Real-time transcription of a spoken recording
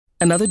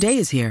Another day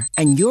is here,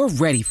 and you're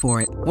ready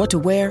for it. What to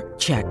wear?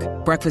 Check.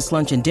 Breakfast,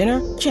 lunch, and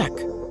dinner? Check.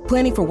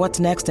 Planning for what's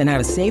next and how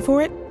to save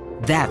for it?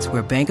 That's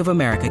where Bank of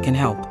America can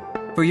help.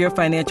 For your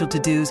financial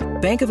to-dos,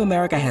 Bank of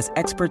America has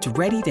experts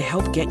ready to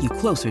help get you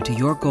closer to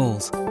your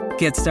goals.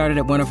 Get started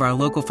at one of our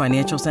local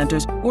financial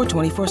centers or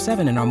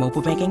 24/7 in our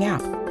mobile banking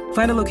app.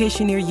 Find a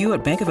location near you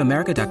at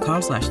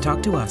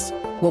bankofamerica.com/talktous.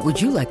 What would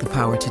you like the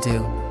power to do?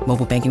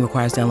 Mobile banking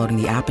requires downloading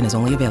the app and is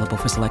only available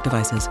for select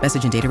devices.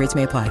 Message and data rates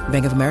may apply.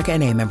 Bank of America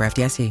N.A., member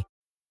FDIC.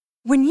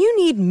 When you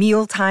need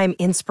mealtime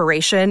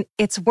inspiration,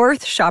 it's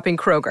worth shopping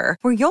Kroger,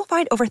 where you'll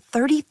find over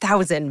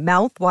 30,000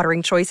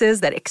 mouth-watering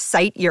choices that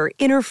excite your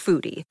inner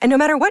foodie. And no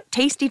matter what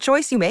tasty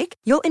choice you make,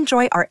 you'll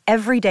enjoy our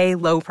everyday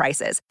low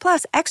prices,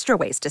 plus extra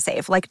ways to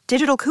save, like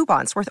digital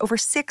coupons worth over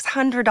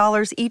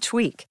 $600 each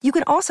week. You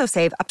can also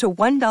save up to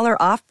 $1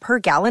 off per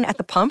gallon at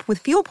the pump with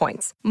fuel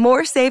points.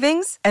 More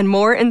savings and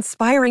more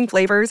inspiring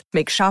flavors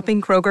make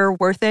shopping Kroger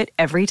worth it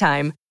every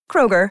time.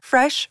 Kroger,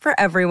 fresh for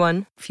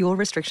everyone. Fuel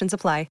restrictions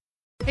apply.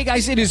 Hey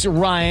guys, it is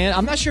Ryan.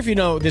 I'm not sure if you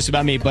know this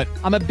about me, but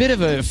I'm a bit of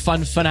a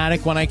fun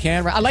fanatic when I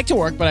can. I like to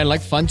work, but I like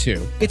fun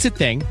too. It's a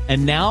thing.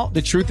 And now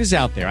the truth is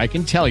out there. I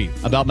can tell you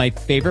about my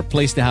favorite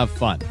place to have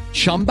fun.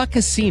 Chumba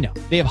Casino.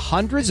 They have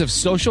hundreds of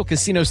social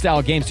casino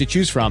style games to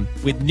choose from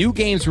with new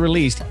games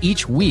released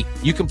each week.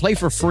 You can play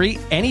for free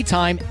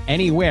anytime,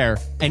 anywhere.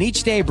 And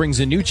each day brings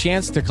a new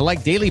chance to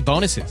collect daily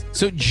bonuses.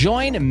 So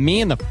join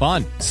me in the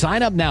fun.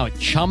 Sign up now at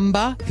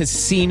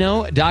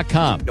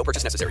ChumbaCasino.com. No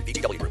purchase necessary.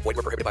 VGW Group. Void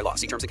where prohibited by law.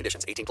 See terms and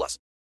conditions. 18+.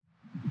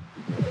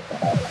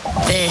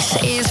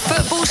 This is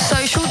Football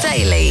Social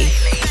Daily.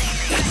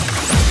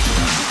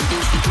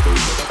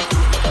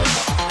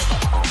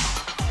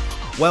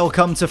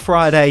 Welcome to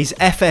Friday's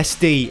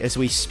FSD as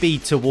we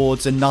speed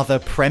towards another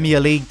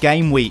Premier League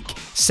game week.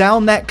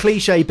 Sound that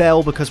cliche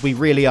bell because we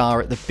really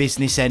are at the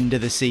business end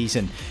of the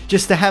season.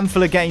 Just a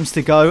handful of games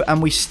to go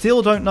and we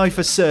still don't know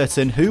for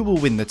certain who will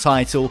win the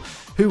title,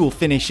 who will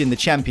finish in the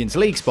Champions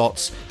League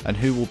spots, and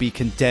who will be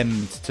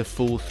condemned to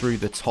fall through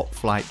the top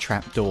flight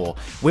trapdoor.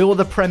 Will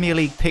the Premier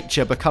League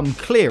picture become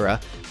clearer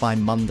by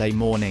Monday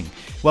morning?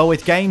 Well,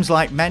 with games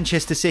like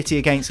Manchester City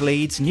against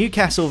Leeds,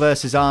 Newcastle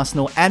versus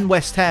Arsenal, and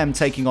West Ham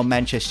taking on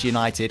Manchester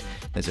United,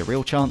 there's a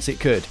real chance it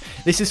could.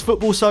 This is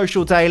Football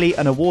Social Daily,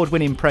 an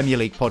award-winning Premier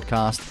League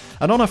podcast.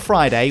 And on a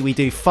Friday, we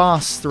do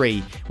Fast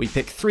 3. We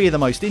pick 3 of the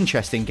most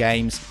interesting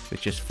games with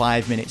just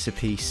 5 minutes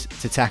apiece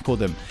to tackle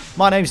them.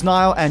 My name's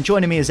Niall, and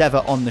joining me as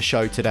ever on the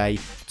show today,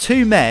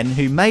 2 men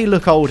who may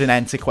look old and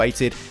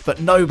antiquated, but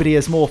nobody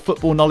has more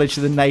football knowledge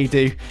than they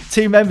do.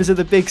 2 members of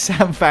the Big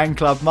Sam fan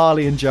club,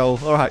 Marley and Joel.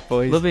 All right,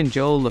 boys. Loving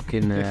Joel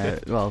looking,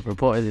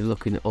 reportedly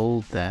looking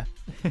old there.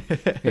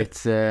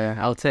 It's,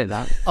 I'll take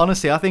that.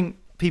 Honestly, I think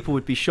people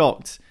would be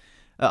shocked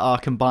at our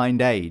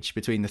combined age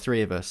between the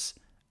 3 of us,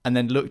 and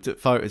then looked at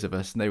photos of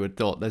us and they would have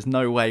thought there's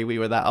no way we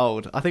were that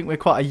old. I think we're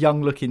quite a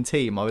young looking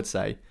team, I would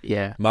say.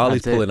 Yeah.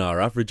 Marley's pulling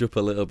our average up a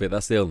little bit.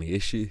 That's the only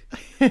issue.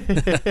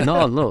 Not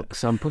on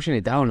looks. I'm pushing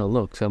it down on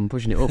looks. I'm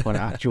pushing it up on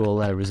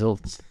actual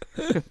results.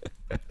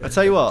 I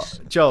tell you what,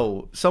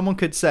 Joel, someone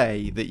could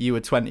say that you were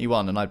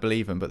 21 and I'd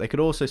believe them, but they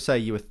could also say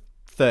you were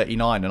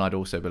 39 and I'd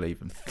also believe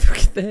them.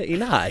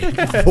 39?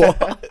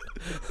 What?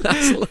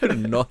 That's a load of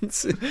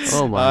nonsense.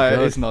 Oh my God. It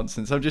is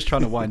nonsense. I'm just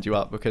trying to wind you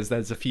up because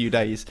there's a few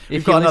days.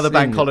 We've got another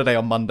bank holiday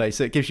on Monday,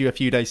 so it gives you a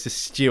few days to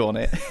stew on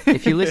it.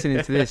 If you're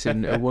listening to this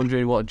and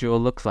wondering what Joel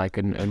looks like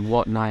and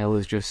what Niall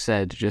has just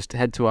said, just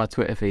head to our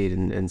Twitter feed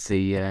and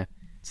see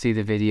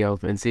the video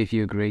and see if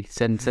you agree.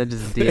 Send us a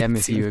DM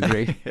if you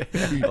agree.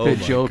 Oh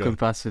Joel can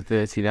pass for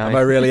 39. Am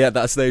I really at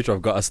that stage where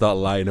I've got to start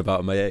lying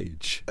about my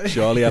age?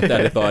 Surely I've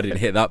never thought I didn't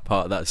hit that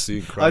part that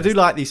soon. Christ. I do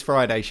like these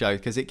Friday shows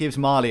because it gives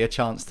Marley a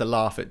chance to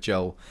laugh at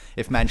Joel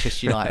if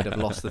Manchester United have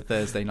lost the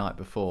Thursday night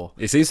before.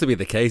 It seems to be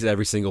the case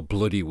every single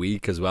bloody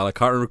week as well. I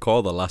can't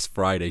recall the last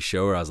Friday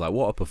show where I was like,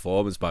 what a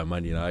performance by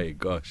Man United,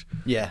 gosh.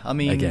 Yeah, I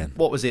mean,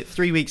 What was it,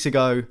 3 weeks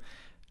ago,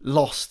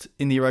 lost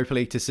in the Europa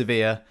League to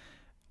Sevilla.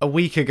 A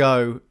week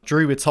ago,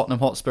 drew with Tottenham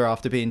Hotspur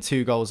after being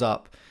 2 goals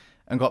up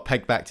and got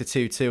pegged back to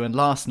 2-2. And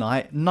last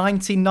night,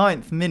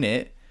 99th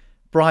minute,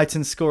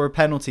 Brighton score a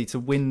penalty to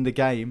win the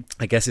game.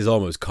 I guess it's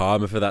almost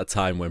karma for that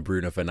time when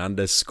Bruno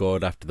Fernandes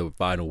scored after the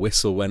final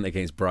whistle went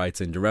against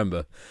Brighton. Do you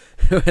remember?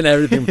 When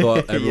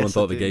everyone Yes,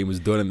 thought the game was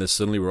done and then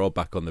suddenly we're all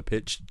back on the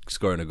pitch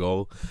scoring a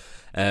goal.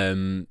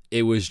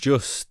 It was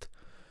just...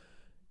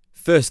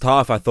 First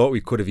half, I thought we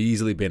could have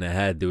easily been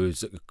ahead. There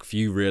was a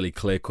few really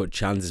clear-cut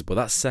chances, but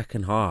that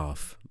second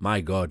half,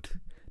 my God,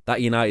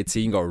 that United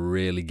team got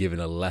really given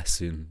a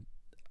lesson,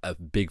 a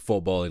big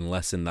footballing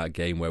lesson that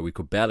game where we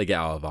could barely get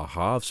out of our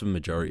halves for the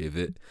majority of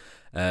it.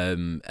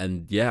 And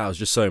yeah, I was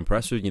just so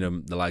impressed with,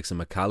 the likes of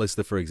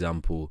McAllister, for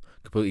example,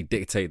 completely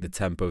dictate the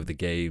tempo of the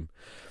game.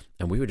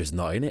 And we were just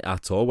not in it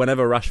at all.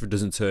 Whenever Rashford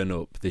doesn't turn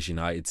up, this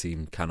United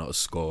team cannot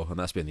score. And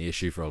that's been the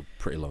issue for a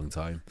pretty long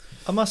time.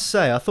 I must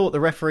say, I thought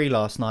the referee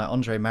last night,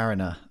 Andre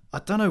Mariner, I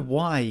don't know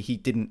why he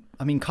didn't.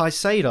 I mean,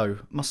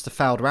 Caicedo must have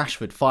fouled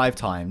Rashford 5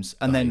 times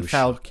and then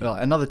fouled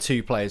another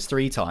 2 players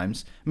 3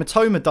 times.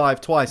 Matoma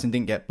dived twice and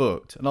didn't get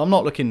booked. And I'm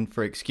not looking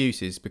for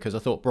excuses because I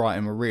thought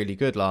Brighton were really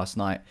good last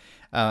night.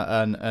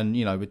 And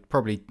you know, with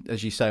probably,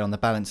 as you say, on the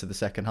balance of the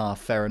second half,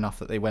 fair enough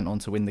that they went on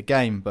to win the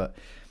game. But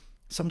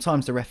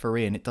sometimes the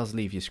referee, and it does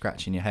leave you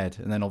scratching your head.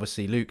 And then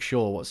obviously Luke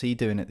Shaw, what's he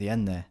doing at the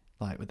end there?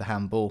 Like with the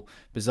handball.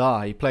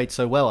 Bizarre. He played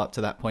so well up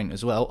to that point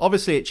as well.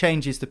 Obviously it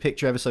changes the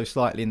picture ever so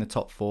slightly in the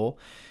top 4,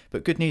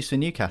 but good news for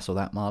Newcastle,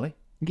 that, Marley.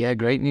 Yeah,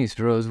 great news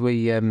for us. We,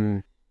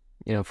 you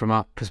know, from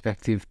our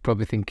perspective,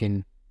 probably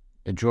thinking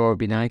a draw would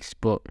be nice,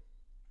 but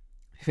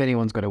if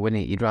anyone's got to win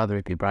it, you'd rather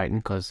it be Brighton,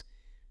 because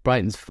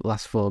Brighton's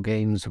last 4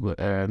 games were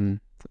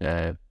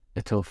are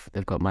tough.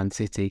 They've got Man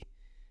City,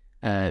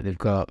 they've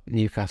got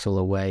Newcastle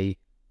away,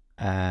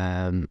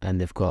 and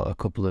they've got a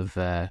couple of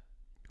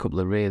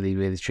really,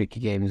 really tricky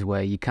games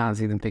where you can't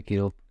see them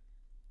picking up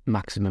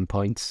maximum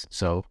points.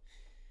 So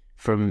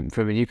from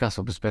a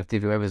Newcastle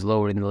perspective, whoever's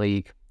lower in the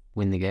league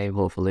win the game,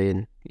 hopefully.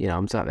 And, you know,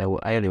 I'm sat there,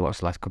 I only watched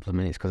the last couple of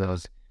minutes because I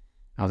was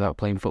out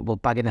playing football,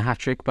 bagging a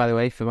hat-trick, by the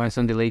way, for my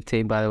Sunday League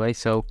team, by the way.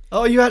 So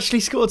oh, you actually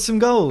scored some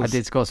goals? I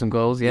did score some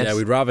goals, yes. Yeah,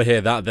 we'd rather hear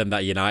that than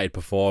that United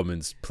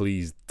performance.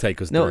 Please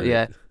take us through it.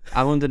 Yeah,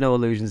 I'm under no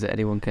illusions that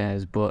anyone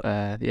cares. But,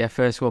 yeah,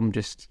 first one,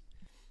 just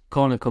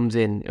corner comes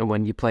in, and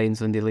when you play in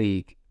Sunday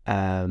League,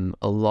 a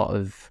lot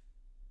of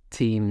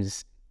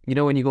teams, you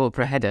know, when you go up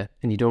for a header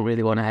and you don't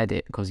really want to head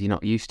it because you're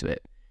not used to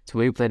it. So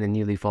we were playing a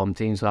newly formed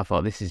team, so I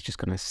thought this is just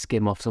going to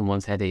skim off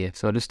someone's head here.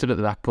 So I just stood at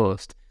the back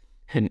post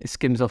and it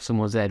skims off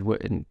someone's head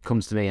and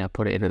comes to me and I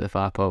put it in at the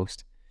far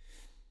post.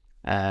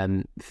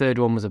 Third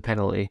one was a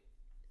penalty,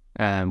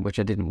 which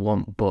I didn't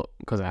want, but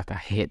because I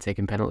hate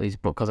taking penalties,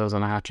 but because I was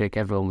on a hat-trick,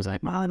 everyone was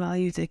like,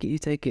 Marley, you take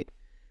it.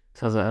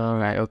 So I was like, all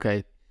right,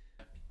 okay.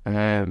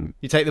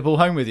 You take the ball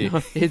home with you?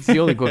 It's the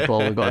only good ball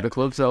we've got at the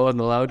club, so I wasn't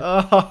allowed.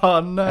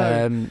 Oh, no.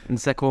 And the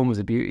second one was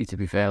a beauty, to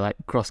be fair. Like,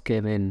 cross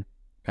came in,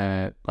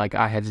 like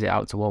I headed it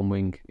out to one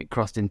wing, it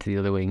crossed into the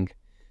other wing,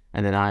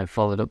 and then I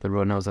followed up the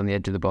run. I was on the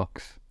edge of the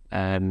box,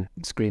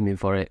 screaming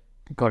for it,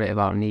 got it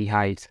about knee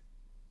height,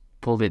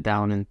 pulled it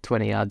down, and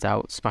 20 yards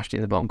out, smashed it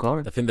in the bottom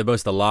corner. I think the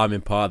most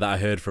alarming part that I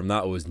heard from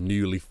that was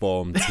newly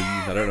formed team.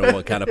 I don't know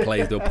what kind of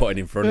plays they were putting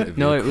in front of you.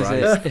 No, it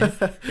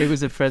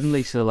was a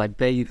friendly, so like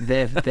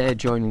they're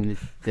joining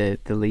the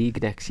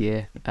league next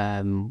year.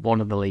 One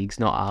of the leagues,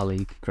 not our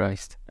league,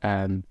 Christ.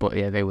 But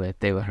yeah, they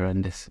were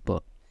horrendous.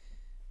 But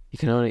you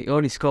can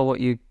only score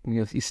what you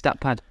stat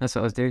pad. That's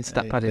what I was doing,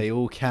 stat padding. They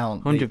all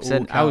count.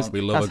 100%.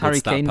 We love that's a good Harry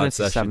stat Kane pad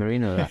versus San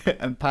Marino. That.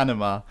 And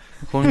Panama.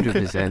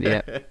 100%,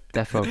 yeah,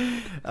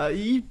 definitely.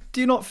 You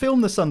do not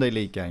film the Sunday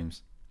League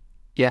games?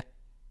 Yeah.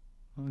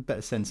 Well, we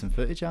better send some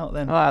footage out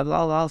then. Oh,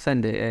 I'll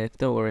send it.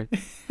 Don't worry.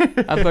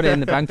 I've got it in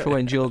the bank for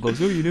when Joel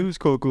goes, oh, you never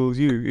score goals,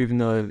 even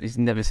though he's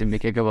never seen me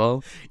kick a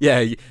ball.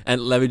 Yeah,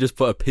 and let me just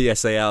put a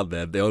PSA out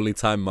there. The only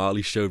time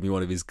Marley showed me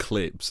one of his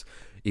clips,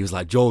 he was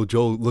like, Joel,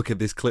 look at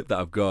this clip that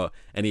I've got.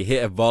 And he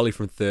hit a volley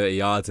from 30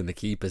 yards and the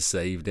keeper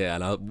saved it.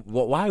 And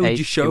why would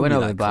you show me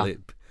that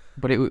clip?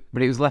 But it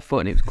was left foot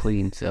and it was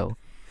clean, so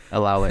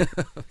allow it.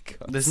 Oh,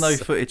 There's no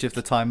footage of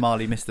the time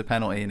Marley missed a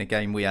penalty in a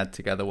game we had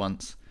together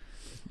once.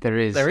 There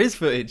is. There is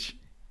footage.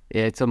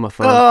 Yeah, it's on my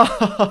phone.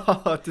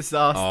 Oh,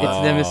 disaster.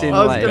 It's never seen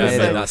the light of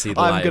day.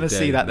 I'm going to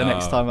see that the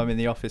next time I'm in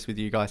the office with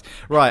you guys.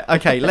 Right,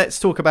 okay, let's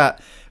talk about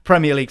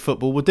Premier League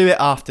football. We'll do it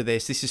after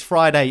this. This is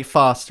Friday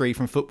Fast 3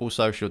 from Football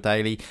Social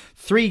Daily.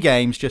 3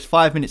 games, just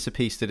 5 minutes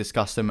apiece to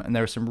discuss them, and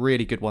there are some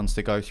really good ones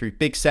to go through.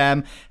 Big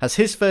Sam has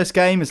his first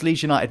game as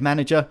Leeds United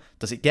manager.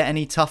 Does it get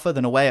any tougher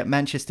than away at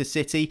Manchester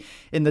City?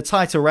 In the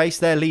title race,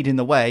 they're leading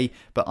the way,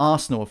 but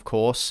Arsenal, of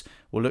course,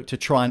 will look to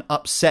try and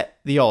upset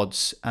the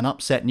odds and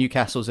upset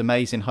Newcastle's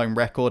amazing home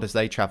record as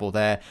they travel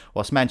there,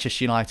 whilst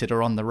Manchester United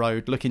are on the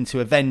road looking to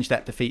avenge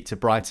that defeat to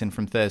Brighton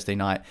from Thursday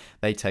night.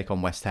 They take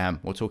on West Ham.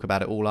 We'll talk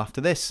about it all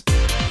after this.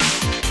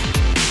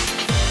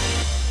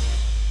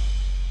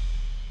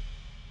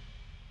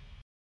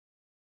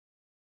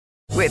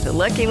 With the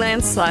Lucky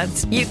Land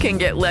Slots, you can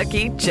get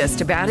lucky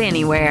just about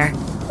anywhere.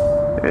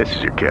 This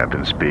is your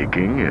captain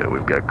speaking.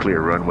 We've got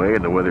clear runway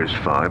and the weather's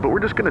fine, but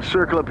we're just going to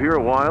circle up here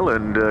a while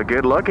and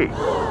get lucky.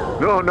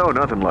 No,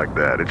 nothing like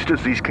that. It's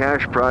just these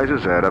cash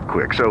prizes add up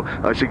quick. So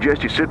I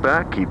suggest you sit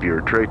back, keep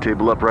your tray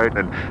table upright,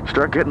 and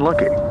start getting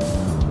lucky.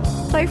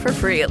 Play for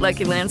free at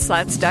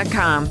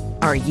LuckyLandSlots.com.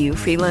 Are you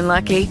feeling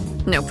lucky?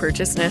 No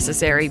purchase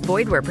necessary.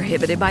 Void where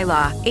prohibited by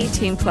law.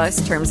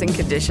 18+ terms and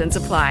conditions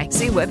apply.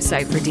 See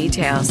website for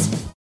details.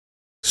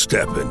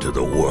 Step into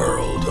the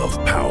world of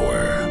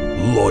power,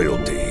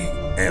 loyalty,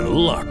 and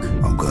luck.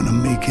 I'm gonna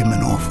make him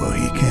an offer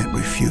he can't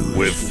refuse.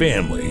 With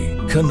family,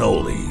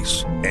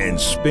 cannolis, and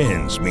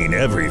spins mean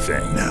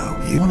everything. Now,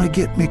 you wanna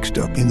get mixed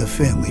up in the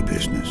family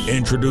business.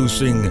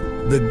 Introducing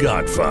The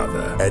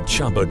Godfather at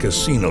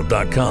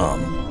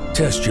ChumbaCasino.com.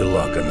 Test your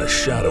luck in the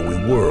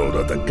shadowy world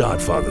of The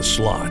Godfather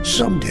slot.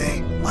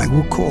 Someday, I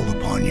will call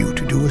upon you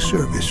to do a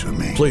service for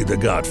me. Play The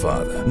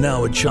Godfather,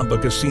 now at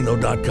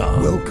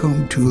ChumbaCasino.com.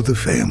 Welcome to the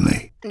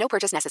family. No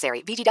purchase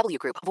necessary. VGW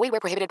Group. Void where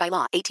prohibited by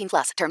law.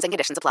 18+. Terms and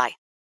conditions apply.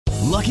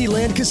 Lucky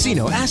Land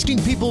Casino,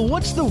 asking people,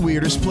 what's the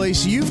weirdest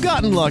place you've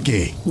gotten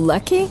lucky?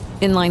 Lucky?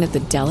 In line at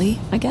the deli,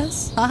 I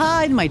guess?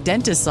 Aha, in my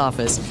dentist's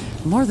office.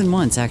 More than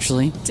once,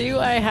 actually. Do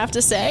I have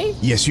to say?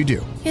 Yes, you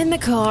do. In the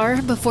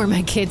car before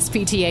my kids'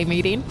 PTA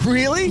meeting.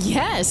 Really?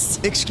 Yes.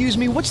 Excuse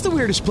me, what's the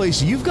weirdest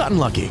place you've gotten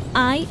lucky?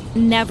 I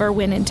never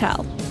win and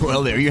tell.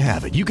 Well, there you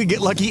have it. You can get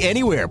lucky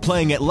anywhere,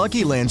 playing at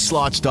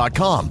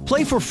LuckyLandSlots.com.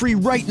 Play for free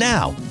right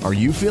now. Are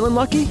you feeling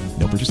lucky?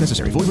 No purchase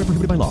necessary. Void where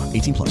prohibited by law.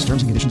 18+.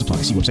 Terms and conditions apply.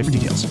 See website for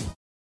details.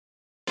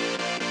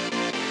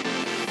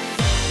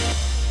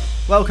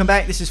 Welcome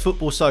back. This is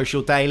Football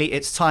Social Daily.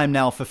 It's time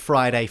now for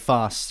Friday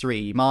Fast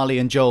 3. Marley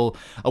and Joel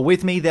are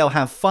with me. They'll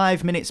have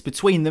 5 minutes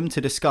between them to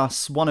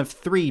discuss one of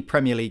 3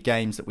 Premier League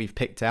games that we've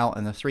picked out.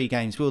 And the 3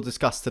 games we'll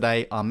discuss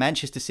today are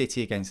Manchester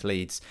City against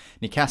Leeds,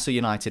 Newcastle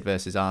United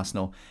versus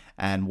Arsenal,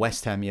 and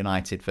West Ham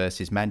United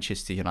versus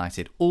Manchester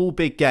United. All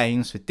big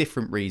games for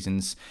different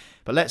reasons.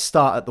 But let's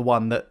start at the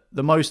one that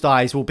the most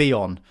eyes will be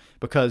on,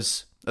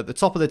 because at the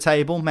top of the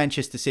table,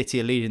 Manchester City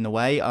are leading the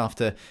way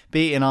after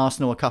beating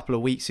Arsenal a couple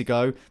of weeks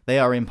ago. They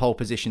are in pole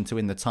position to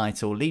win the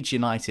title. Leeds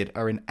United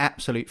are in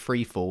absolute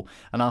freefall,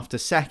 and after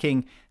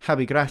sacking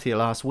Javi Gracia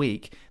last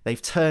week,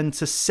 they've turned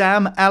to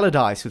Sam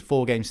Allardyce with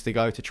 4 games to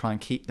go to try and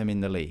keep them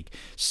in the league.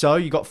 So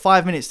you've got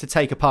 5 minutes to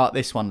take apart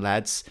this one,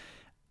 lads.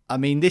 I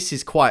mean, this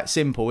is quite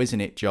simple, isn't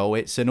it, Joel?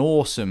 It's an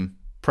awesome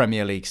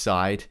Premier League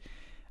side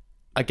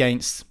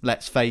against,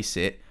 let's face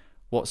it,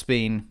 what's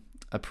been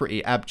a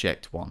pretty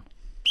abject one.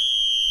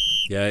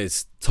 Yeah,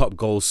 it's top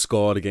goals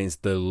scored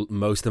against the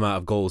most amount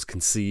of goals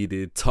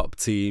conceded. Top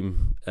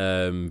team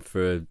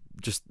for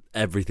just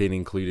everything,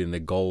 including the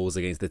goals,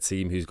 against the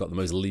team who's got the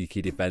most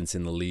leaky defence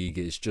in the league.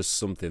 It's just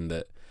something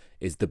that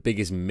is the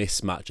biggest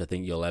mismatch I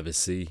think you'll ever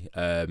see.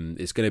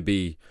 It's going to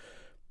be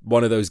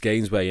one of those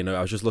games where,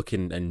 I was just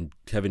looking and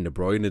Kevin De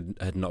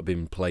Bruyne had not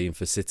been playing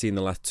for City in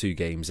the last 2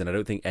 games, and I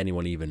don't think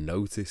anyone even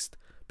noticed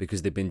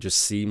because they've been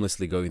just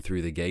seamlessly going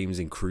through the games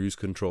in cruise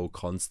control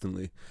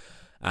constantly.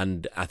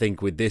 And I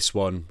think with this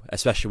one,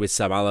 especially with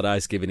Sam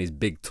Allardyce giving his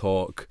big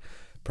talk,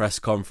 press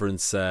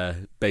conference,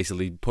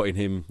 basically putting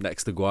him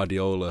next to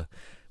Guardiola,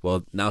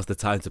 well, now's the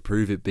time to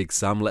prove it, Big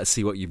Sam. Let's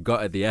see what you've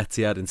got at the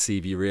Etihad and see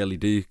if you really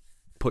do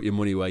put your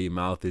money where your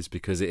mouth is,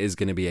 because it is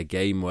going to be a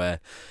game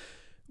where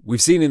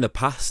we've seen in the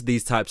past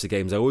these types of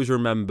games. I always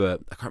remember,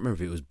 I can't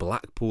remember if it was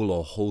Blackpool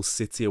or Hull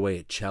City away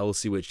at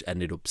Chelsea, which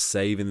ended up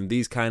saving them.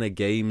 These kind of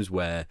games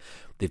where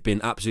they've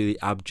been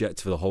absolutely abject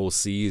for the whole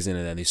season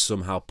and then they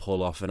somehow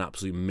pull off an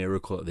absolute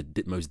miracle at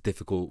the most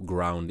difficult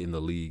ground in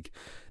the league.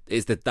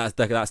 That's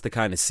the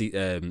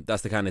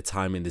kind of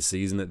time in the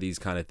season that these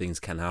kind of things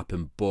can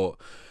happen. But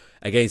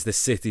against the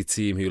City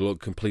team who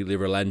look completely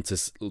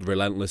relentless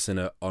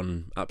and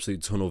on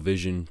absolute tunnel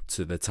vision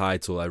to the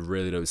title, I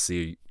really don't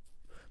see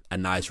a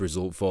nice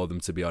result for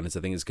them, to be honest. I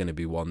think it's going to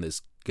be one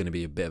that's going to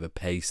be a bit of a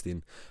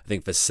pasting. I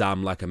think for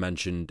Sam, like I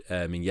mentioned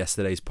in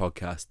yesterday's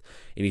podcast,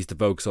 he needs to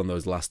focus on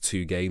those last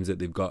 2 games that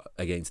they've got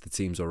against the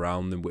teams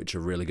around them, which are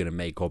really going to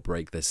make or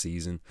break their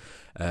season.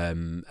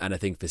 And I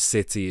think for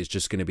City, it's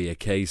just going to be a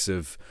case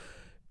of,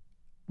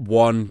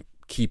 1,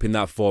 keeping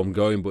that form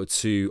going, but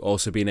 2,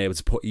 also being able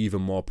to put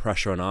even more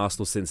pressure on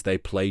Arsenal, since they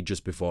played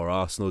just before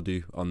Arsenal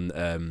do on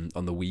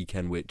the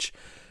weekend, which,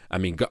 I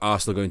mean,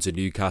 Arsenal going to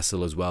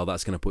Newcastle as well,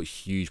 that's going to put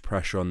huge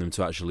pressure on them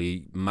to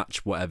actually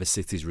match whatever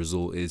City's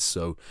result is.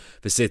 So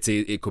for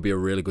City, it could be a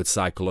really good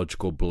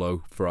psychological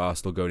blow for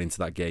Arsenal going into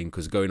that game,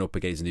 because going up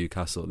against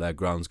Newcastle, their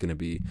ground's going to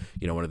be,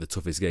 one of the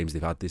toughest games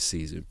they've had this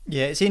season.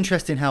 Yeah, it's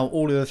interesting how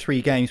all of the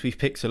 3 games we've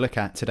picked to look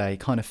at today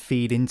kind of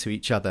feed into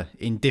each other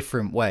in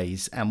different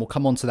ways, and we'll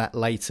come on to that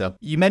later.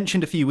 You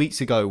mentioned a few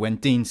weeks ago when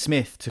Dean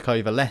Smith took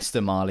over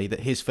Leicester, Marley, that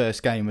his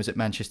first game was at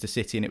Manchester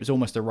City and it was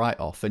almost a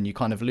write-off, and you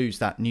kind of lose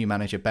that new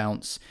manager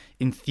bounce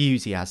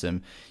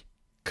enthusiasm.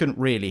 Couldn't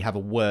really have a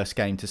worse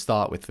game to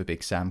start with for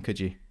Big Sam, could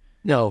you?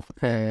 No,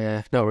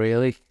 not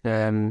really.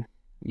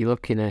 You're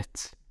looking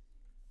at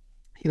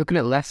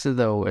Leicester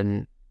though,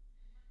 and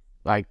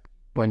like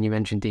when you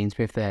mentioned Dean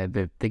Smith there,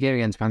 the game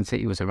against Man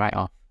City was a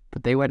write-off,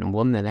 but they went and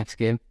won the next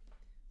game.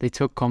 They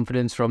took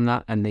confidence from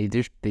that, and they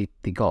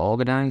got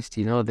organised.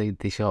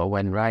 They sort of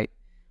went, right,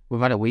 we've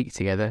had a week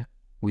together.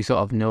 We sort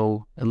of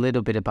know a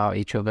little bit about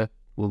each other.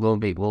 We'll go and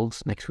beat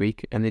Wolves next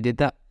week, and they did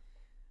that.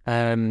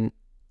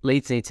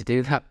 Leeds need to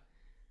do that,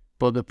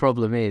 but the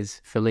problem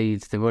is for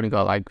Leeds, they've only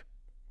got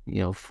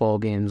 4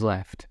 games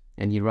left,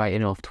 and you're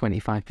writing off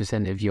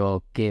 25% of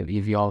your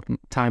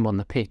time on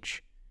the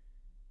pitch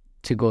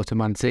to go to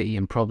Man City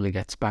and probably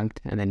get spanked,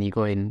 and then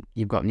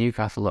you've got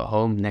Newcastle at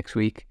home next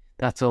week.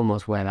 That's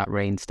almost where that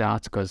reign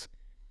starts, because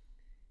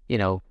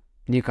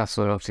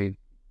Newcastle are obviously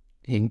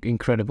an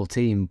incredible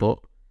team, but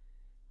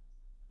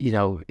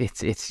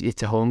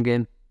it's a home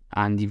game.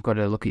 And you've got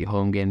to look at your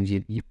home games.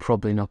 You're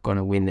probably not going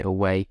to win it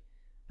away,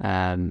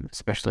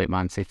 especially at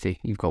Man City.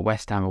 You've got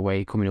West Ham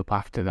away coming up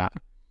after that.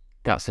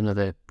 That's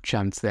another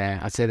chance there.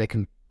 I'd say they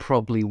can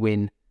probably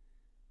win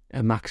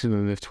a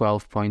maximum of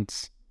 12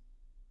 points,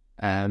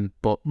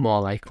 but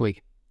more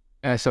likely,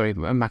 a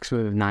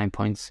maximum of 9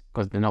 points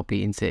because they're not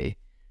beating City.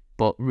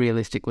 But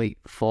realistically,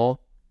 4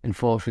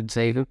 should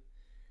save them.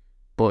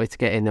 But it's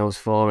getting those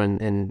 4,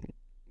 and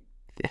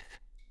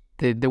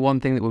the one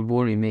thing that would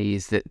worry me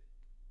is that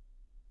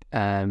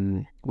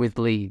with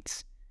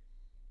Leeds,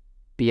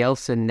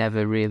 Bielsa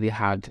never really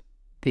had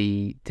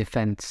the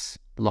defence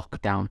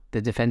locked down.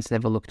 The defence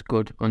never looked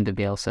good under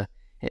Bielsa.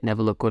 It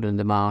never looked good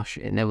under Marsh.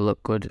 It never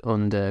looked good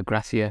under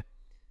Gracia.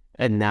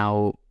 And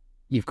now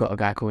you've got a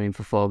guy coming in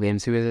for 4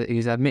 games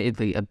who's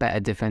admittedly a better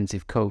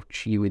defensive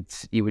coach, you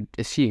would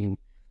assume,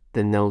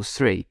 than those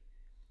 3.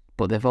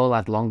 But they've all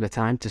had longer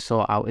time to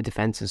sort out a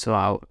defence and sort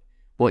out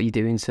what you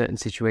do in certain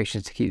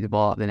situations to keep the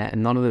ball out the net.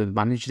 And none of them have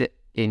managed it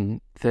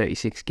in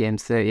 36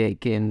 games, 38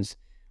 games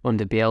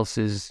under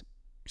Bielsa's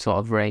sort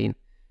of reign.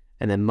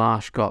 And then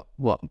Marsh got,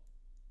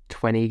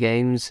 20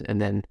 games,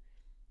 and then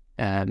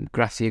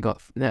Gracia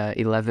got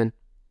 11.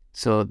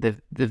 So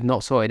they've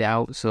not sorted it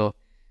out. So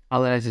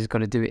Allardyce has got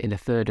to do it in a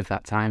third of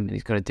that time, and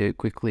he's got to do it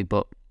quickly.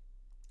 But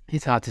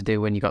it's hard to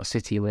do when you got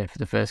City away for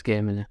the first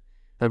game and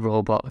a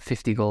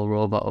 50-goal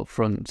robot up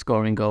front,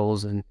 scoring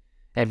goals and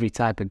every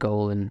type of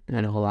goal and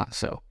all that.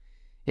 So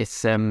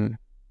it's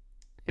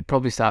it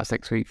probably starts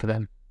next week for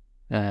them,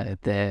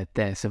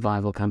 their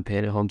survival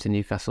campaign at home to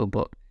Newcastle,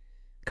 but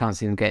can't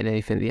see them getting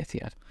anything at the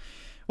Etihad.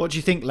 What do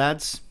you think,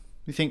 lads?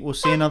 You think we'll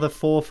see another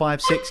 4,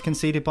 5, 6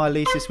 conceded by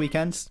Leeds this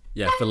weekend?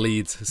 Yeah, for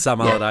Leeds. Sam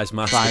Allardyce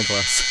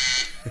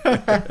masterclass.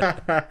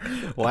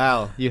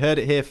 Wow, you heard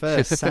it here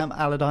first. Sam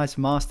Allardyce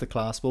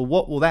masterclass. Well,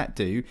 what will that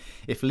do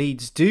if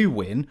Leeds do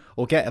win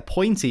or get a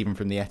point even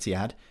from the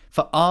Etihad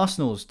for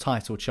Arsenal's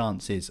title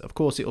chances? Of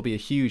course, it'll be a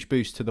huge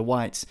boost to the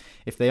Whites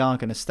if they are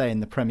going to stay in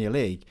the Premier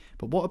League.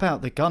 But what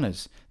about the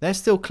Gunners? They're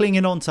still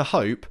clinging on to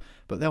hope,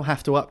 but they'll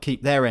have to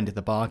upkeep their end of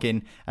the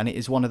bargain, and it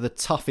is one of the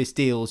toughest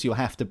deals you'll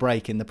have to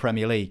break in the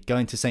Premier League,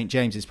 going to St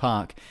James's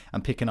Park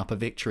and picking up a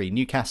victory.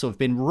 Newcastle have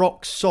been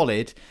rock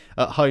solid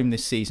at home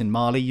this season.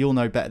 Marley, you'll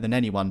know better than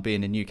anyone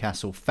being a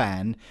Newcastle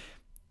fan.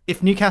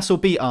 If Newcastle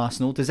beat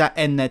Arsenal, does that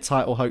end their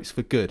title hopes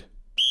for good?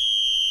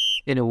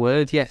 In a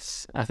word,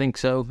 yes, I think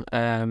so.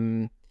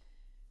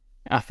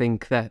 I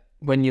think that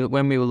when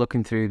we were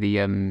looking through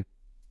the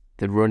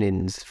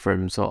run-ins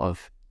from sort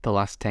of the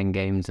last 10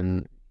 games,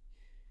 and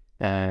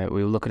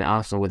we were looking at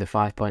Arsenal with a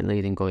 5-point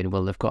lead and going,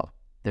 well, they've got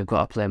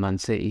to play Man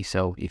City,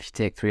 so if you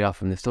take 3 off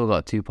them, they've still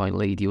got a 2-point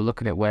lead. You were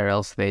looking at where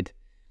else they'd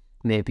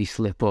maybe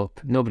slip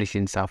up. Nobody's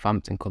seen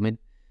Southampton coming,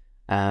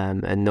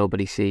 and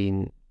nobody's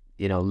seen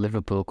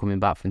Liverpool coming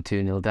back from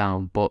 2-0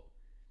 down. But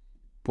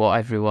what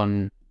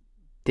everyone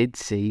did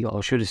see,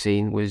 or should have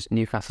seen, was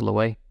Newcastle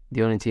away.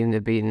 The only team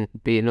that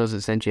beaten us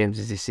at St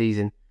James's this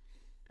season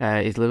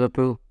is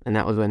Liverpool, and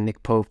that was when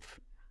Nick Pope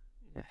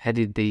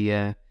headed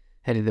the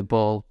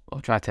ball, or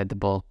tried to head the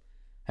ball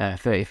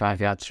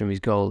 35 yards from his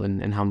goal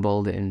and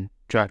handballed it and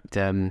dragged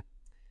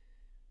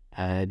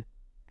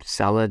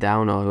Salah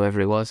down, or whoever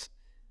it was.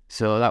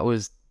 So that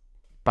was a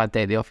bad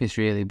day at the office,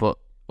 really. But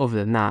other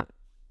than that,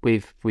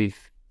 we've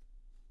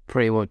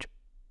pretty much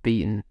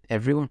beaten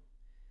everyone.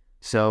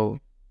 So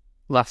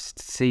last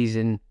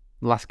game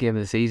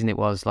of the season,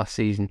 last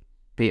season,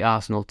 beat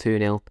Arsenal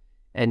 2-0,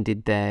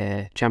 ended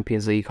their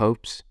Champions League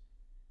hopes.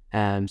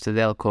 So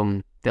they'll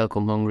come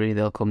hungry,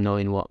 they'll come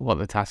knowing what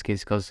the task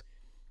is, because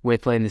we're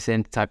playing the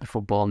same type of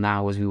football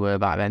now as we were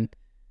back then.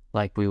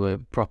 Like, we were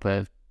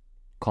proper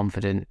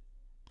confident,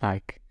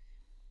 like,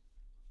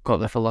 got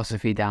the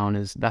philosophy down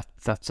as that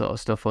sort of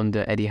stuff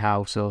under Eddie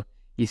Howe. So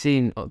you're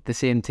seeing the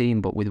same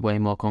team but with way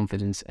more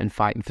confidence and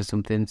fighting for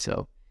something.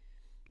 So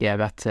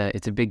yeah,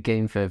 it's a big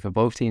game for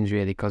both teams,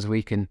 really, because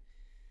we can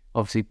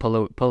obviously pull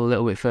a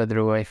little bit further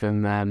away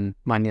from Man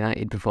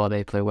United before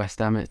they play West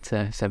Ham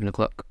at 7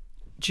 o'clock.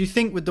 Do you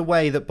think, with the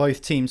way that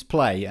both teams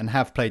play and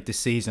have played this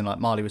season, like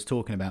Marley was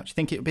talking about, do you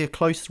think it'll be a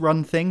close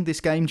run thing, this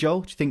game,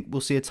 Joel? Do you think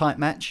we'll see a tight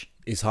match?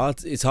 It's hard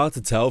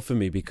to tell for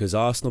me, because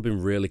Arsenal have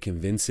been really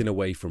convincing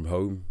away from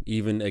home.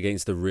 Even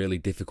against the really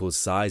difficult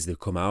sides, they've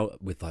come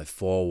out with like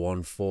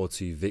 4-1,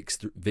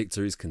 4-2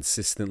 victories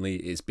consistently.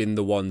 It's been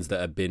the ones that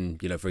have been,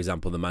 for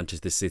example, the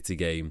Manchester City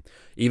game,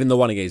 even the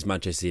one against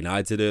Manchester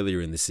United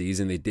earlier in the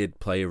season, they did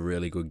play a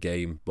really good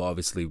game, but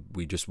obviously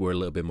we just were a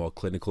little bit more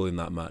clinical in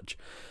that match.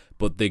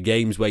 But the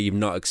games where you've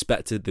not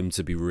expected them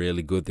to be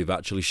really good, they've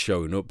actually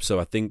shown up. So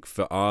I think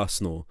for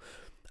Arsenal,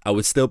 I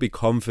would still be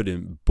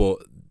confident, but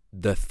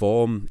the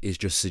form is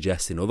just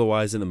suggesting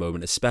otherwise at the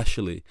moment,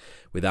 especially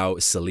without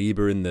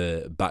Saliba in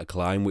the back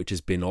line, which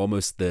has been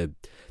almost the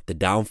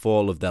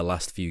downfall of their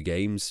last few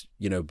games.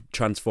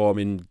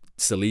 Transforming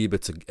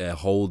Saliba to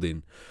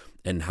Holding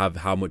and have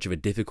how much of a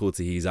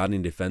difficulty he's had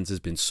in defence has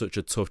been such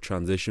a tough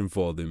transition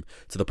for them,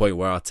 to the point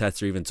where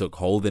Arteta even took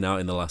Holding out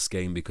in the last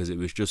game because it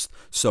was just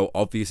so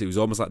obvious. It was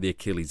almost like the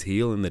Achilles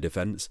heel in the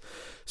defence.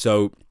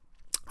 So,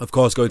 of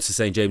course, going to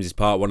St James's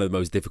Park, one of the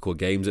most difficult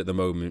games at the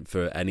moment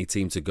for any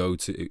team to go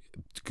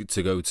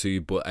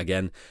to. But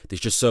again,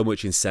 there's just so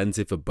much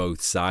incentive for both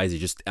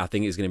sides. I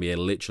think it's going to be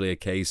literally a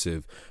case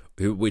of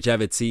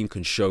whichever team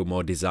can show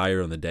more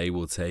desire on the day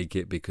will take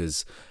it,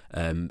 because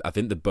I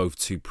think they're both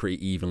two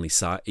pretty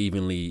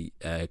evenly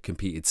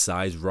competed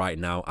sides right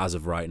now, as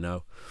of right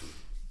now.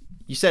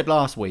 You said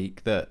last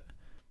week that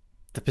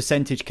the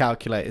percentage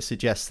calculator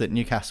suggests that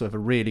Newcastle have a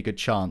really good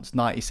chance,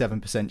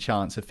 97%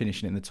 chance of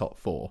finishing in the top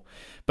 4.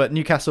 But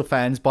Newcastle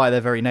fans, by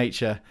their very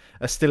nature,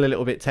 are still a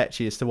little bit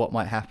tetchy as to what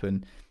might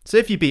happen. So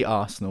if you beat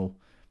Arsenal,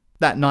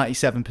 that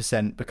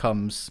 97%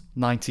 becomes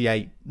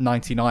 98,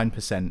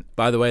 99%.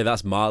 By the way,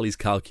 that's Marley's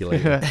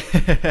calculator.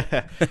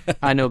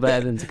 I know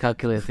better than to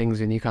calculate things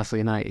with Newcastle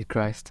United,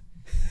 Christ.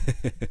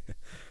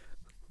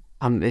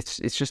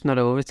 It's just not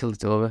over till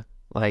it's over.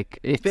 But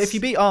if you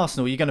beat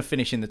Arsenal, you're going to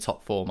finish in the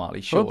top 4, Marley,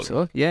 surely. Hope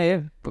so,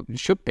 yeah, but it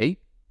should be.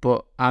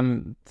 But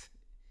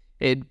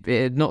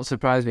it'd not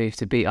surprise me if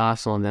to beat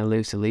Arsenal and then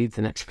lose to Leeds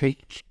the next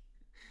week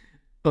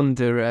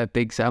under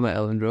Big Sam at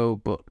Ellen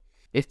Road. But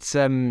it's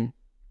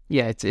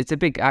it's a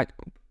big.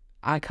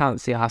 I can't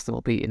see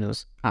Arsenal beating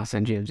us at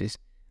St James's.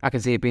 I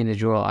can see it being a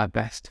draw at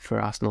best for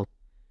Arsenal,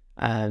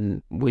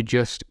 and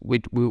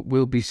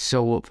we'll be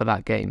so up for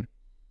that game.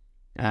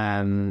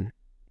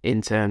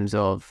 In terms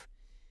of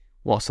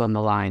what's on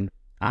the line,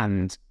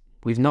 and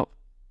we've not,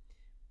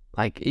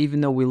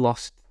 even though we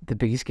lost the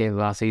biggest game of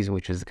our season,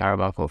 which was the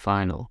Carabao Cup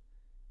final,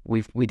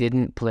 we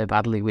didn't play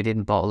badly, we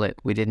didn't bottle it,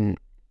 we didn't,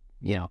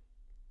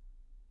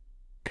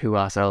 poo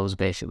ourselves,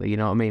 basically, you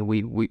know what I mean?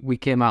 We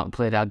came out and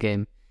played our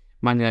game.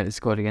 Man United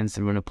scored against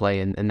the run of play,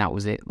 and that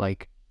was it.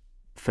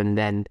 From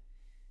then,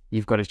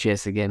 you've got to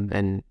chase the game,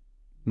 and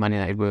Man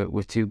United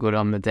were too good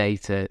on the day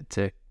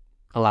to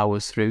allow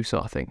us through,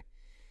 sort of thing.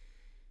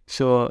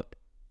 So,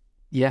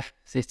 yeah,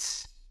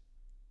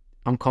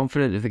 I'm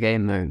confident of the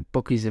game now.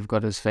 Bookies have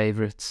got us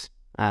favourites.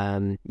 How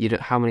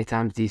many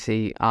times do you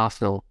see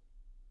Arsenal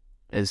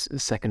as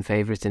second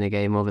favourite in a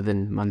game other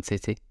than Man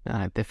City?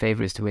 They're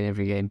favourites to win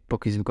every game.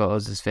 Bookies have got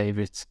us as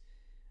favourites.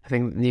 I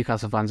think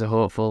Newcastle fans are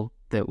hopeful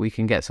that we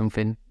can get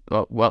something,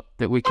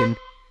 that we can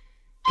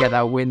get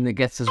that win that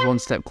gets us one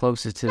step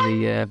closer to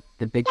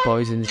the big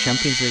boys in the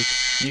Champions League.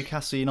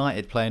 Newcastle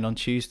United playing on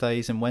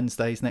Tuesdays and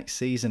Wednesdays next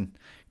season.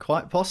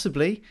 Quite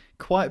possibly,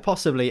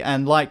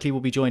 and likely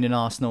will be joining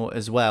Arsenal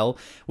as well.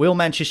 Will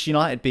Manchester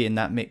United be in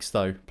that mix,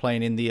 though,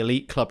 playing in the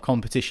elite club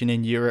competition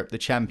in Europe, the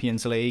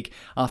Champions League?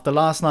 After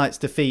last night's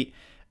defeat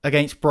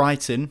against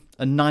Brighton,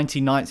 a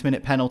 99th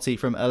minute penalty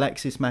from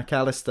Alexis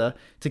McAllister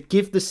to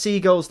give the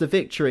Seagulls the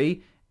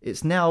victory,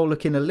 it's now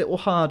looking a little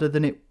harder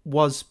than it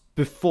was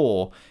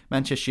before.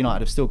 Manchester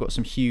United have still got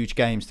some huge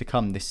games to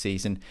come this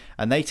season,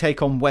 and they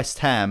take on West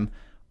Ham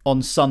on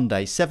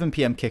Sunday, 7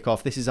 p.m.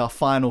 kickoff. This is our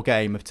final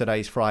game of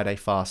today's Friday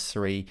Fast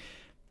 3.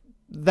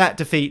 That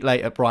defeat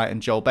late at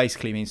Brighton, Joel,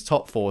 basically means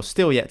top 4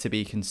 still yet to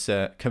be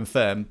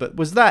confirmed. But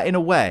was that, in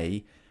a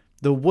way,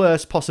 the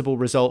worst possible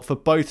result for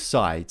both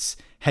sides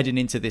heading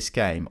into this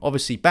game?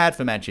 Obviously bad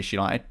for Manchester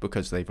United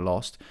because they've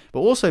lost,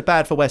 but also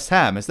bad for West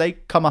Ham as they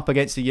come up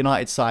against a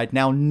United side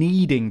now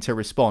needing to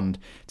respond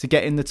to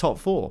get in the top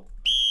 4.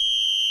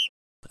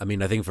 I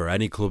mean, I think for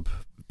any club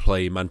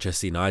playing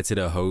Manchester United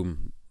at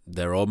home,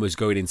 they're almost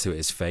going into it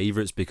as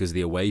favourites because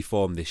the away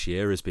form this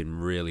year has been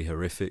really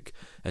horrific,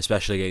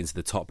 especially against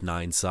the top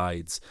 9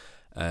 sides.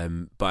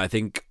 But I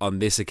think on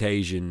this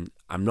occasion,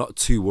 I'm not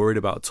too worried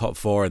about top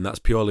 4, and that's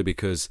purely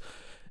because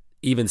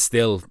even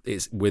still,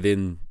 it's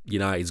within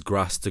United's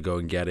grasp to go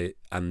and get it.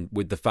 And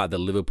with the fact that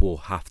Liverpool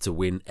have to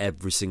win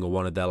every single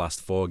one of their last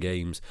 4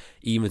 games,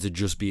 even to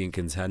just be in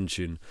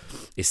contention,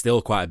 it's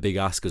still quite a big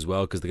ask as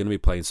well, because they're going to be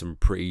playing some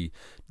pretty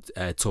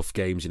tough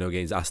games,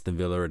 against Aston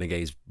Villa and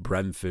against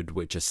Brentford,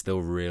 which are still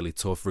really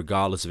tough,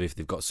 regardless of if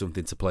they've got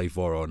something to play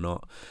for or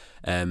not.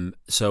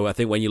 So I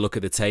think when you look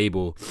at the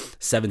table,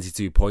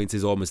 72 points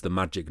is almost the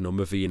magic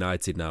number for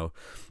United now,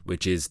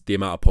 which is the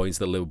amount of points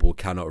that Liverpool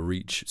cannot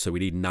reach. So we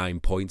need 9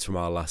 points from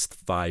our last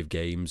 5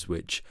 games,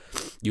 which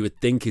you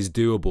would think is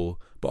doable.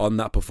 But on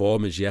that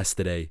performance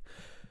yesterday,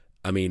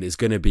 I mean, it's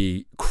going to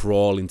be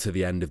crawling to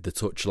the end of the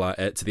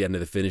to the end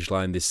of the finish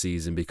line this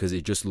season, because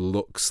it just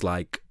looks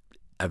like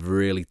a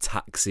really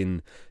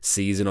taxing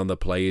season on the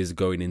players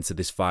going into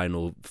this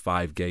final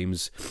 5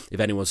 games. If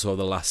anyone saw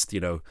the last,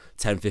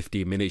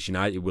 10-15 minutes,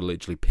 United were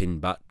literally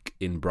pinned back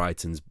in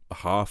Brighton's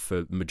half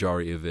for the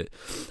majority of it.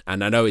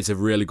 And I know it's a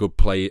really good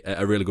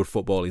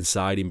football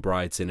inside in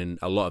Brighton, and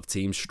a lot of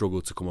teams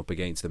struggle to come up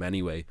against them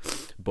anyway.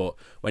 But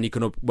when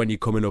you're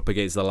coming up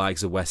against the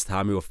likes of West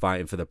Ham, who are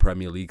fighting for the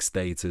Premier League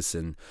status,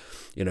 and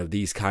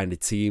these kind of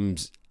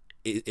teams,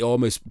 it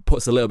almost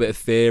puts a little bit of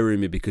fear in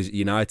me, because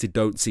United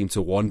don't seem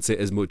to want it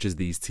as much as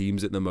these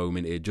teams at the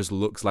moment. It just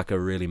looks like a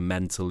really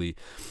mentally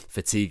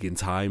fatiguing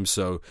time.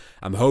 So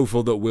I'm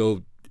hopeful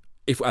that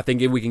if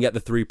we can get the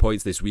 3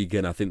 points this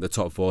weekend, I think the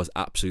top 4 is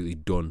absolutely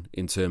done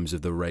in terms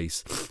of the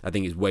race. I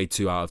think it's way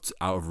too out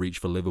of reach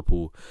for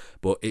Liverpool,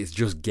 but it's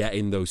just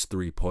getting those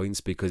 3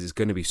 points, because it's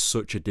going to be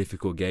such a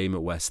difficult game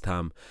at West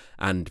Ham,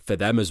 and for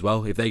them as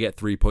well. If they get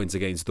 3 points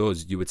against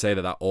us, you would say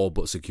that all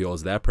but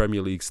secures their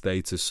Premier League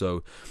status.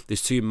 So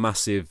there's 2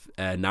 massive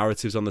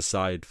narratives on the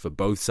side for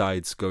both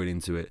sides going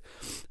into it,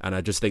 and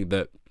I just think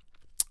that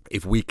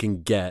if we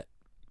can get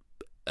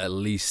at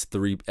least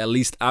three. At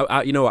least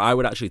I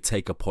would actually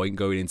take a point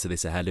going into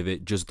this ahead of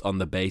it, just on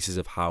the basis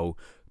of how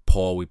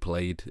poor we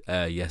played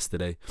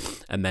yesterday,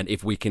 and then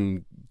if we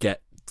can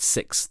get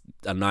 6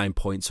 and 9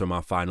 points from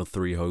our final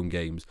 3 home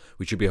games,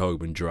 we should be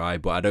home and dry.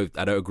 But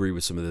I don't agree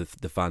with some of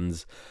the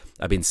fans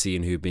I've been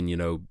seeing who've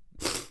been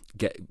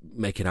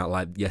making out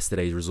like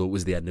yesterday's result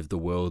was the end of the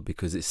world,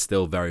 because it's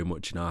still very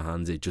much in our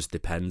hands. It just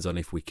depends on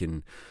if we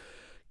can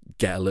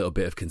get a little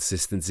bit of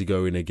consistency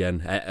going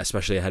again,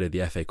 especially ahead of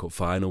the FA Cup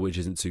final, which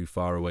isn't too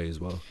far away as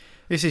well.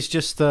 This is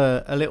just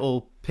a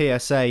little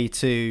PSA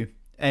to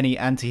any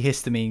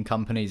antihistamine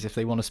companies if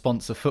they want to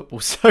sponsor Football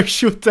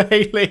Social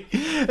Daily,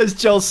 as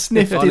Joel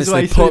sniffed his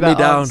way through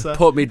that answer.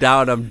 Put me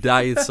down. I'm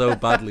dying so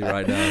badly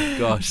right now.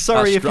 Gosh.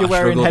 Sorry if you're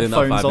wearing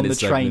headphones on the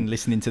train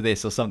listening to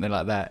this or something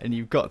like that, and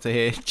you've got to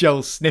hear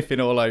Joel sniffing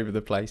all over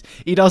the place.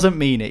 He doesn't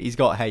mean it. He's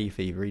got hay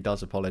fever. He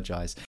does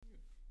apologise.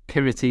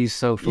 Pirates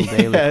Social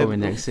Daily coming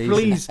next season.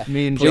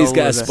 Please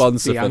get a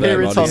sponsor for them.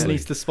 Pirates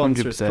needs to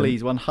sponsor us,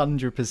 please,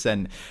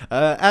 100%.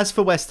 As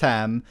for West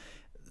Ham,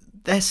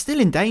 they're still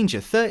in danger,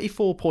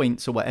 34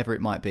 points or whatever it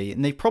might be,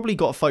 and they've probably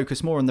got to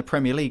focus more on the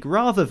Premier League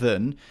rather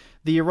than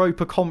the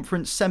Europa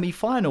Conference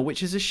semi-final,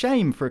 which is a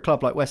shame for a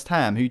club like West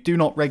Ham, who do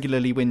not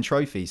regularly win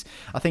trophies.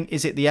 I think,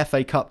 is it the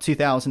FA Cup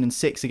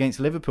 2006 against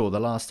Liverpool, the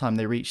last time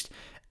they reached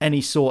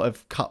any sort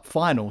of cup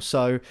final?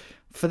 So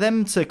for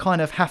them to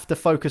kind of have to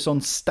focus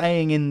on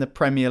staying in the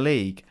Premier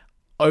League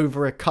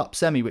over a cup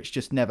semi, which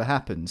just never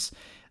happens,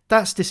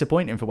 that's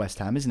disappointing for West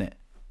Ham, isn't it?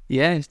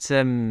 Yeah, it's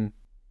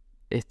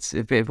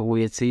a bit of a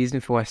weird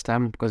season for West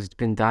Ham because it's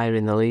been dire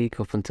in the league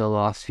up until the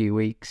last few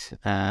weeks,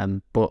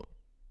 but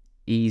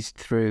eased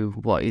through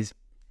what is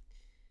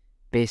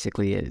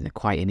basically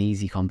quite an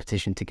easy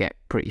competition to get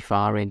pretty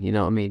far in, you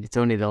know what I mean? It's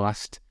only the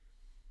last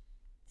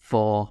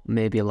 4,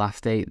 maybe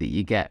last 8 that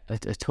you get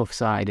a tough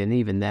side, and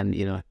even then,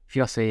 you know, if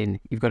you're saying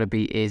you've got to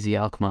beat AZ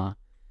Alkmaar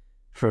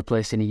for a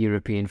place in a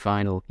European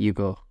final, you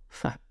go,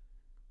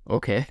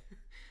 okay.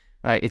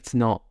 It's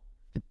not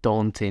a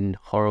daunting,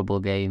 horrible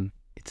game.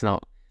 It's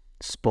not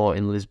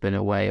Sporting Lisbon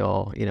away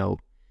or, you know,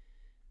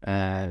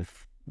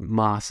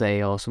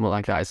 Marseille or something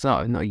like that. It's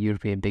not a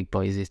European big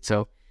boy, is it?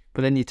 So,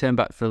 but then you turn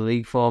back to the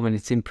league form, and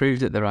it's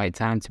improved at the right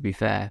time, to be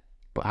fair,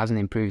 but hasn't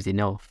improved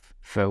enough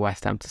for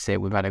West Ham to say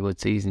we've had a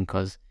good season,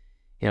 because,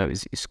 you know, it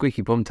was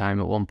squeaky bum time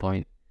at one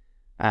point,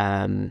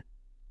 and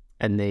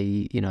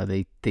they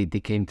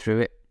came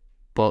through it.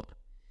 But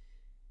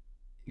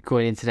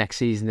going into next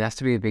season, there has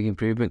to be a big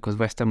improvement, because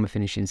West Ham were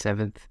finishing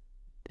 7th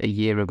a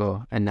year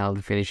ago, and now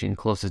they're finishing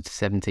closer to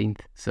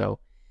 17th. So,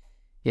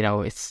 you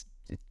know, it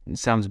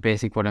sounds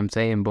basic what I'm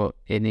saying, but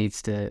they need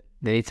to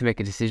make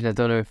a decision. I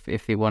don't know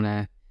if they want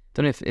to.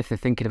 Don't know if they're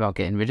thinking about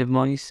getting rid of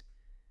Moyes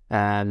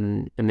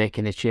and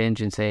making a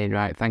change and saying,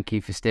 right, thank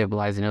you for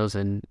stabilising us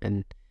and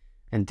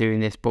doing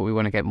this, but we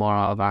want to get more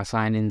out of our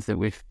signings that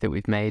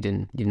we've made,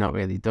 and you've not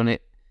really done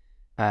it.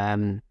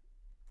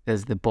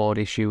 There's the board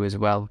issue as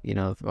well. You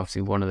know,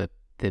 obviously one of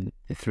the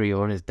 3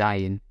 owners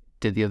dying.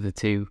 Did the other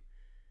 2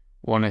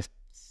 want to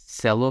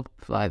sell up?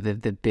 Like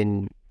they've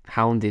been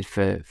hounded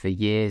for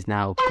years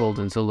now,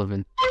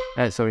 Sullivan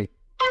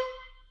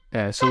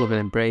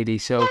and Brady.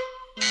 So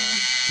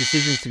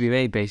decisions to be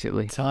made,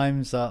 basically.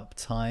 Time's up.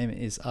 Time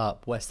is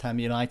up. West Ham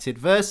United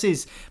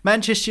versus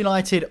Manchester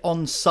United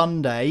on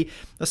Sunday.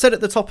 I said at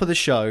the top of the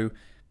show,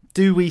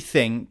 do we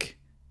think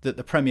that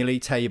the Premier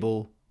League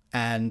table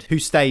and who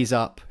stays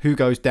up, who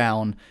goes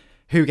down,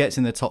 who gets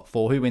in the top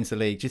 4, who wins the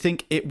league, do you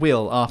think it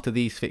will, after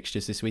these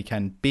fixtures this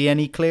weekend, be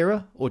any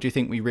clearer? Or do you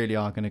think we really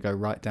are going to go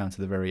right down to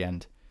the very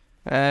end?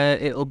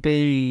 It'll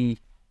be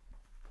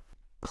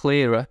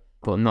clearer,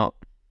 but not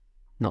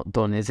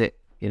done, is it?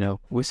 You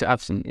know,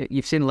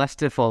 you've seen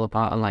Leicester fall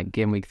apart on like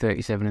game week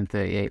 37 and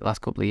 38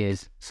 last couple of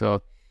years,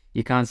 so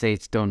you can't say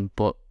it's done.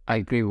 But I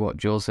agree with what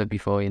Joel said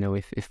before. You know,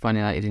 if Man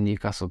United and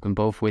Newcastle can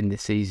both win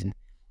this season,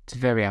 it's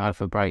very hard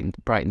for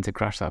Brighton to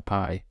crash that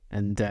party,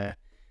 and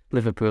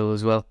Liverpool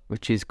as well,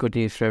 which is good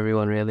news for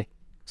everyone, really.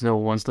 There's no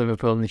one wants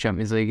Liverpool in the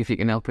Champions League if you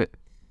can help it.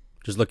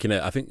 Just looking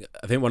at, I think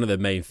one of the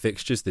main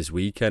fixtures this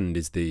weekend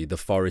is the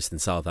Forest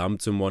and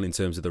Southampton one in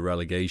terms of the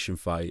relegation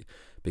fight.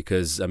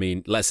 Because, I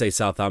mean, let's say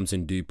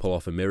Southampton do pull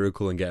off a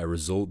miracle and get a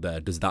result there.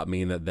 Does that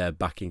mean that they're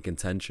back in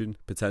contention,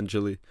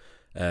 potentially?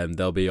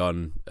 They'll be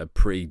on a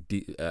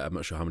I'm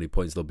not sure how many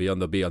points they'll be on.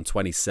 They'll be on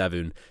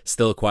 27.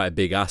 Still quite a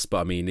big ask, but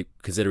I mean,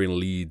 considering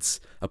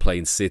Leeds are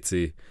playing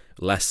City,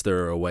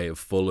 Leicester are away at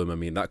Fulham, I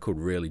mean, that could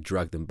really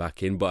drag them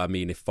back in. But I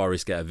mean, if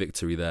Forest get a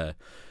victory there,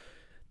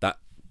 that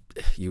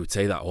you would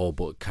say that all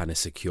but kind of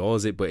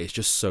secures it, but it's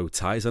just so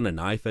tight. It's on a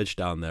knife edge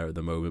down there at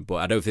the moment. But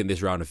I don't think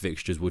this round of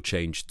fixtures will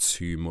change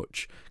too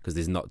much, because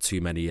there's not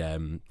too many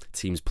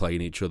teams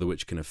playing each other,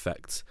 which can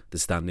affect the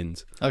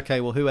standings.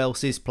 Okay, well, who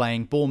else is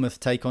playing? Bournemouth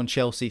take on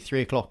Chelsea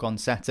 3 o'clock on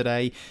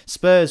Saturday.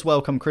 Spurs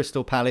welcome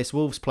Crystal Palace.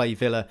 Wolves play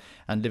Villa,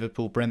 and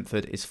Liverpool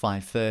Brentford is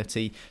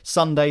 5:30.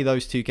 Sunday,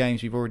 those 2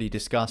 games we've already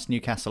discussed: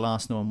 Newcastle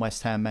Arsenal and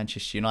West Ham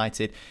Manchester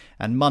United.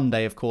 And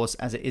Monday, of course,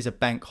 as it is a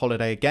bank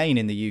holiday again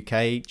in the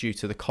UK due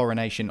to the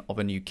coronation of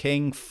a new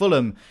king,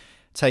 Fulham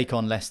take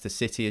on Leicester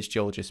City, as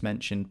Joel just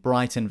mentioned.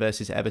 Brighton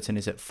versus Everton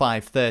is at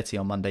 5:30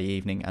 on Monday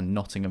evening, and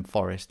Nottingham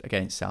Forest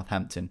against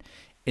Southampton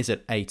is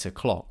at 8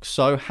 o'clock.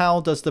 So how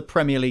does the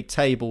Premier League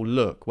table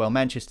look? Well,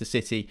 Manchester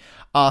City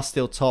are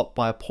still top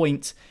by a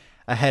point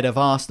ahead of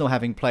Arsenal,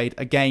 having played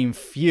a game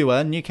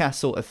fewer.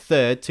 Newcastle are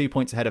third, 2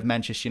 points ahead of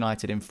Manchester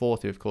United in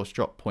fourth, who of course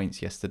dropped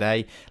points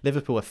yesterday.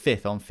 Liverpool are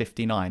fifth on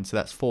 59, so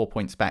that's 4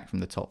 points back from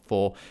the top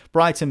four.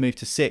 Brighton moved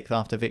to sixth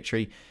after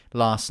victory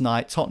last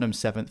night. Tottenham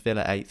 7th,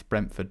 Villa 8th,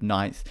 Brentford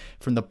 9th.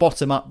 From the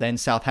bottom up then,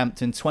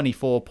 Southampton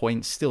 24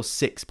 points, still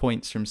 6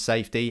 points from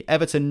safety.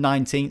 Everton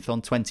 19th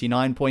on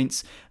 29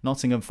 points.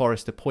 Nottingham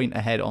Forest a point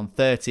ahead on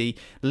 30.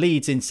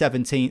 Leeds in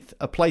 17th,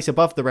 a place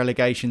above the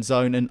relegation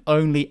zone and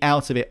only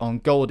out of it on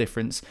goal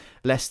difference.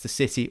 Leicester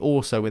City,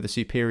 also with a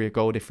superior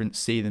goal difference,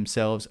 see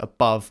themselves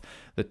above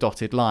the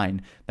dotted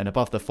line. Then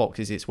above the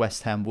Foxes it's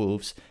West Ham,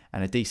 Wolves,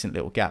 and a decent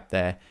little gap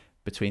there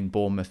between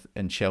Bournemouth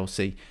and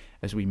Chelsea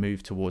as we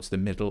move towards the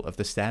middle of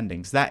the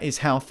standings. That is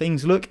how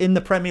things look in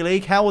the Premier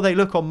League. How will they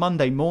look on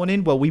Monday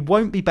morning? Well, we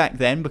won't be back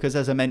then because,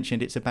 as I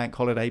mentioned, it's a bank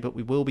holiday, but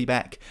we will be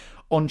back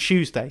on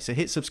Tuesday. So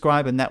hit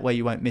subscribe and that way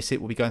you won't miss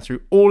it. We'll be going through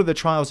all of the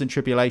trials and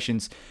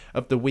tribulations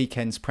of the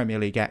weekend's Premier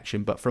League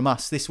action. But from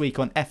us this week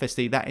on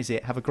FSD, that is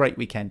it. Have a great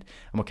weekend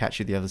and we'll catch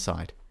you the other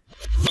side.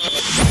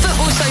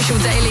 Football Social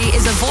Daily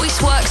is a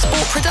VoiceWorks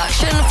sport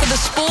production for the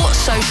Sport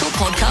Social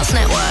Podcast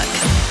Network.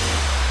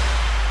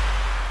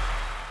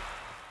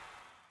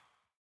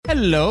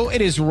 Hello,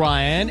 it is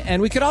Ryan,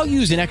 and we could all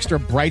use an extra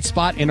bright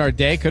spot in our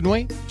day, couldn't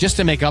we? Just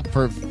to make up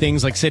for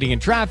things like sitting in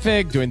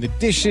traffic, doing the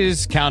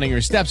dishes, counting your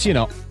steps, you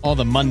know, all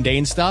the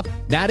mundane stuff.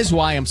 That is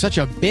why I'm such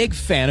a big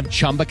fan of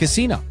Chumba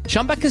Casino.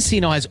 Chumba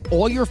Casino has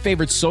all your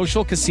favorite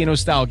social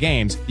casino-style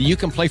games that you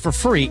can play for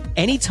free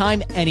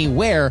anytime,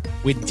 anywhere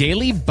with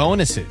daily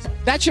bonuses.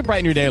 That should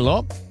brighten your day a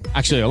little.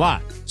 Actually, a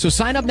lot. So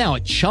sign up now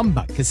at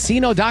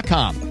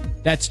ChumbaCasino.com.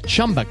 That's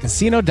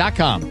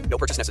ChumbaCasino.com. No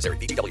purchase necessary.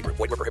 VGW Group.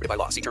 Void where prohibited by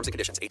law. See terms and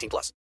conditions.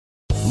 18+.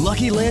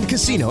 Lucky Land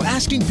Casino,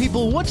 asking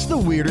people, what's the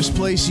weirdest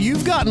place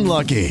you've gotten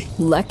lucky?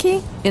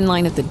 Lucky? In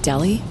line at the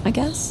deli, I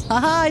guess?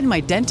 Aha, in my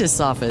dentist's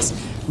office.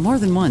 More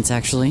than once,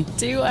 actually.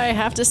 Do I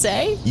have to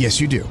say?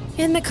 Yes, you do.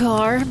 In the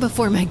car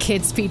before my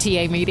kids'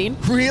 PTA meeting.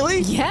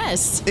 Really?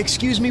 Yes.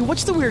 Excuse me,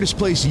 what's the weirdest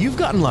place you've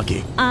gotten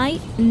lucky? I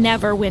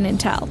never win and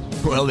tell.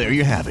 Well, there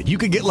you have it. You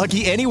can get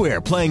lucky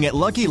anywhere, playing at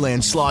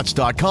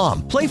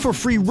LuckyLandSlots.com. Play for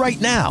free right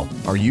now.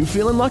 Are you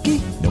feeling lucky?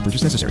 No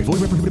purchase necessary.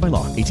 Void where prohibited by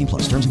law. 18+.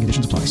 Terms and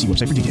conditions apply. See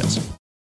website for details.